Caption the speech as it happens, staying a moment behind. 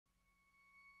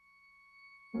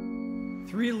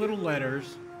3 little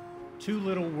letters, 2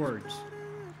 little words.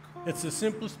 It's the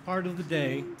simplest part of the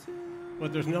day,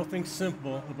 but there's nothing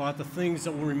simple about the things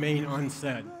that will remain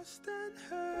unsaid.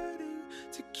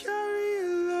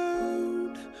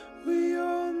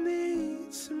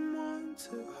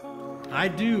 I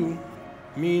do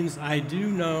means I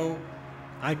do know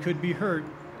I could be hurt,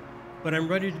 but I'm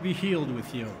ready to be healed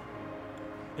with you.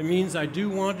 It means I do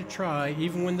want to try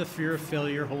even when the fear of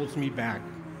failure holds me back.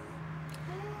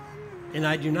 And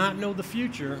I do not know the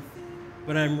future,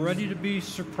 but I'm ready to be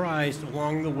surprised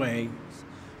along the way.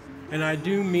 And I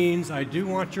do means I do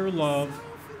want your love,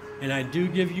 and I do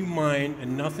give you mine,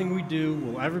 and nothing we do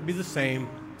will ever be the same,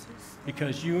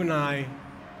 because you and I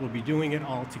will be doing it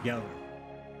all together.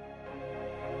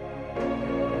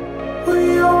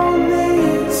 We all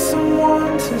need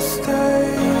someone to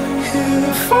stay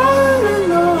here, falling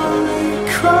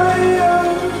only cry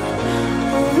out.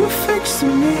 Will you fix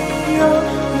me up?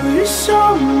 Will you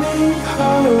show me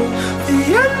how? The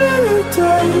end of the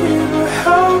day, we're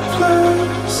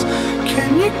helpless.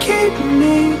 Can you keep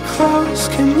me close?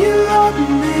 Can you love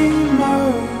me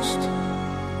most?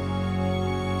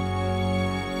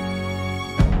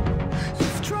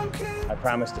 I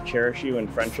promise to cherish you in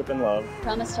friendship and love.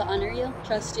 Promise to honor you,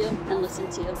 trust you, and listen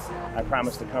to you. I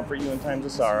promise to comfort you in times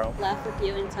of sorrow. Laugh with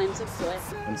you in times of joy.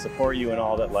 And support you in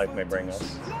all that life may bring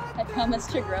us. I promise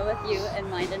to grow with you in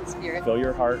mind and spirit. Fill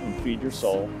your heart and feed your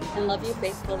soul. And love you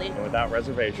faithfully. And without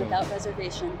reservation. Without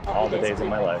reservation. All the days of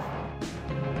my life.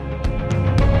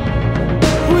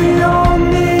 We all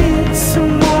need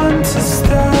someone to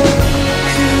stay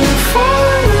here,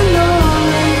 falling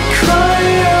only cry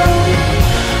out.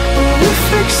 Will you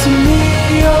fix me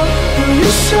up? Will you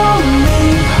show me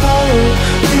how?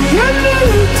 The end of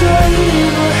the day,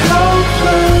 we're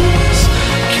helpless.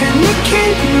 Can you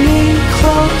keep me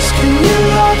close? Can you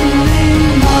love me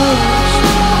most?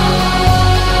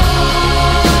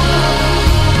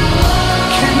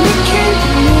 Can you keep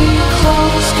me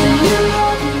close? Can you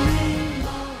love me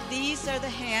most? These are the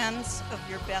hands of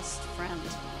your best friend,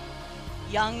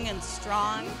 young and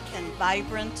strong and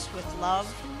vibrant with love,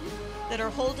 that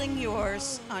are holding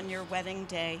yours on your wedding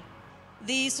day.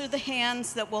 These are the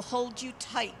hands that will hold you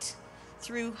tight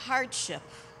through hardship.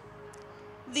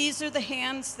 These are the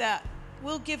hands that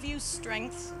will give you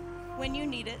strength when you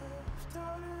need it.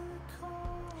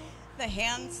 The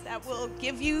hands that will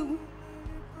give you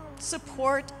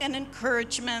support and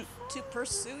encouragement to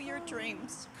pursue your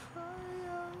dreams.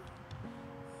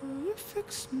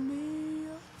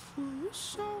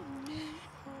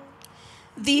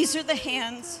 These are the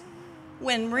hands,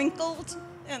 when wrinkled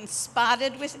and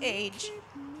spotted with age,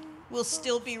 will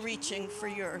still be reaching for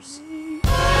yours.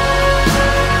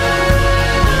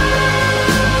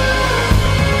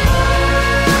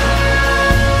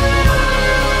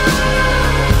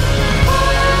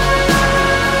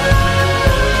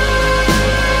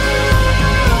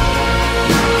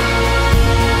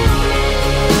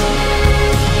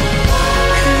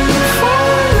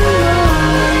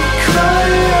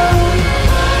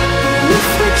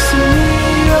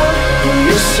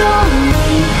 Show me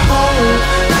how.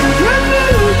 At the end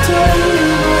of the day,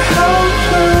 we're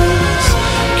helpless.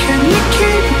 Can you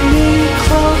keep me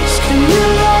close? Can you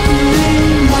love me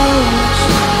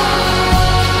most?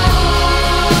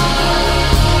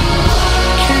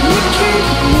 Can you keep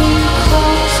me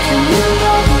close? Can you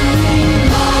love me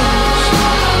most?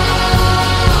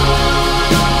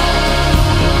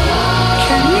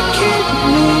 Can you keep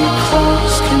me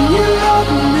close? Can you love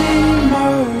me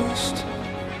most?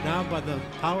 Now, by the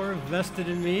power vested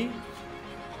in me,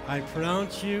 I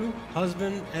pronounce you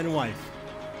husband and wife.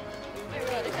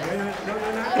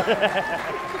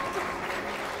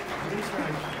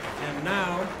 And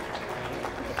now,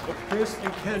 Chris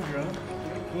and Kendra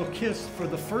will kiss for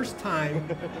the first time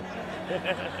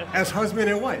as husband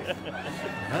and wife.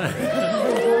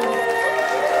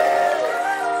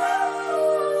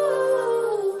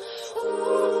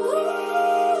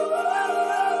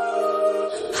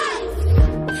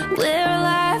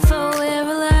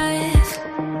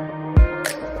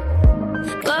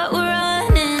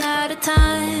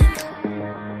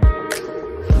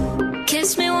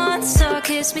 Kiss me once or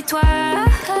kiss me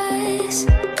twice.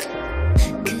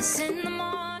 Kiss in the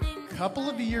morning. A couple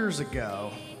of years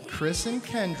ago, Chris and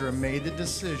Kendra made the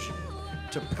decision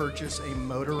to purchase a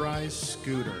motorized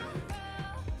scooter.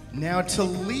 Now, to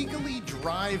legally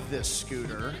drive this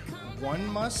scooter, one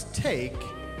must take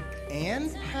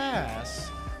and pass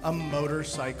a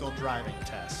motorcycle driving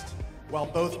test. While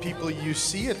both people you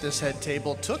see at this head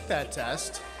table took that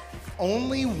test,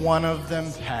 only one of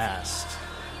them passed.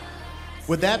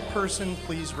 Would that person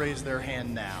please raise their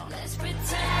hand now? Let's pretend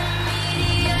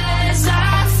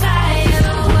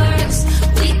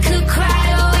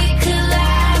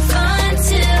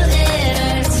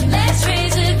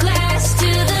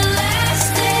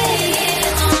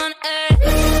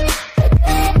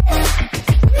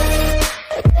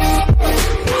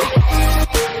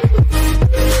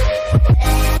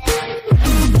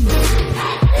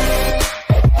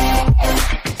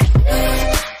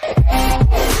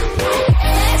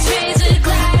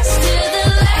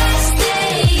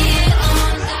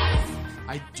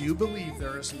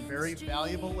there are some very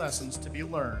valuable lessons to be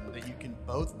learned that you can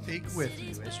both take with you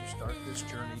as you start this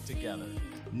journey together.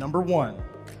 Number one,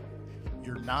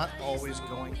 you're not always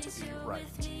going to be right,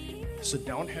 so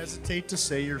don't hesitate to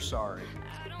say you're sorry.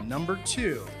 Number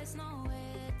two,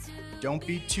 don't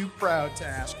be too proud to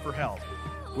ask for help,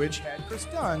 which had Chris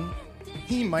done,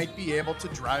 he might be able to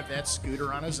drive that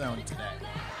scooter on his own today.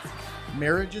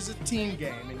 Marriage is a team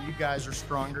game, and you guys are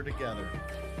stronger together.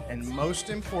 And most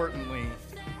importantly,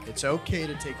 it's okay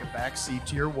to take a back seat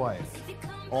to your wife.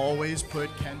 Always put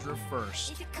Kendra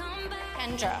first.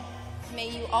 Kendra, may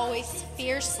you always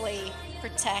fiercely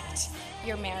protect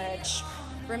your marriage.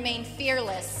 Remain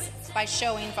fearless by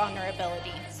showing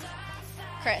vulnerability.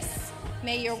 Chris,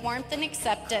 may your warmth and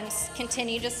acceptance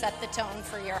continue to set the tone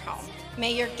for your home.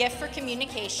 May your gift for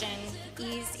communication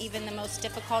ease even the most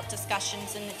difficult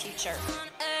discussions in the future.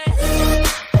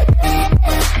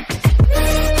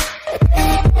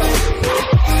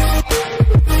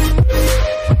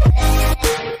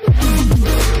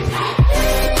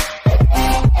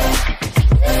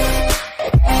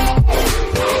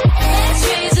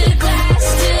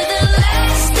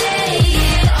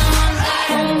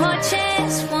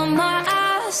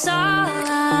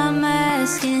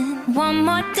 One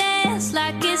more dance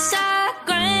like it's our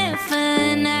grand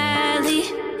finale.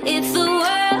 If the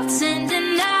world's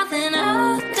ending now, then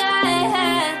I'll die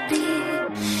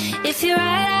happy. If you're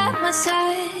right at my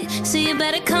side, so you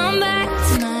better come back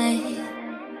tonight.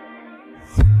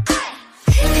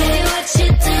 Hey, what you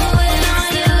doing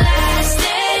on your last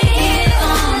day here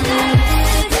on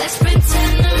earth? Let's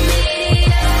pretend the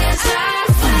media's our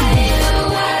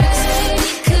fireworks.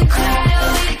 We could cry or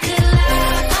we could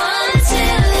laugh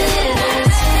until it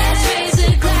hurts. Let's raise a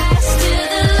glass to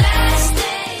the last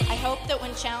day. I hope that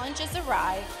when challenges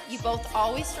arrive, you both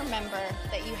always remember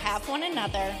that you have one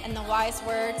another, and the wise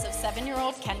words of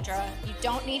 7-year-old Kendra, you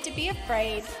don't need to be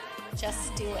afraid,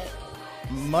 just do it.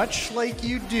 Much like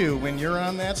you do when you're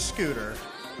on that scooter,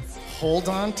 hold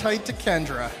on tight to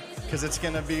Kendra, because it's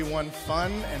going to be one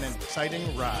fun and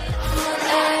exciting ride.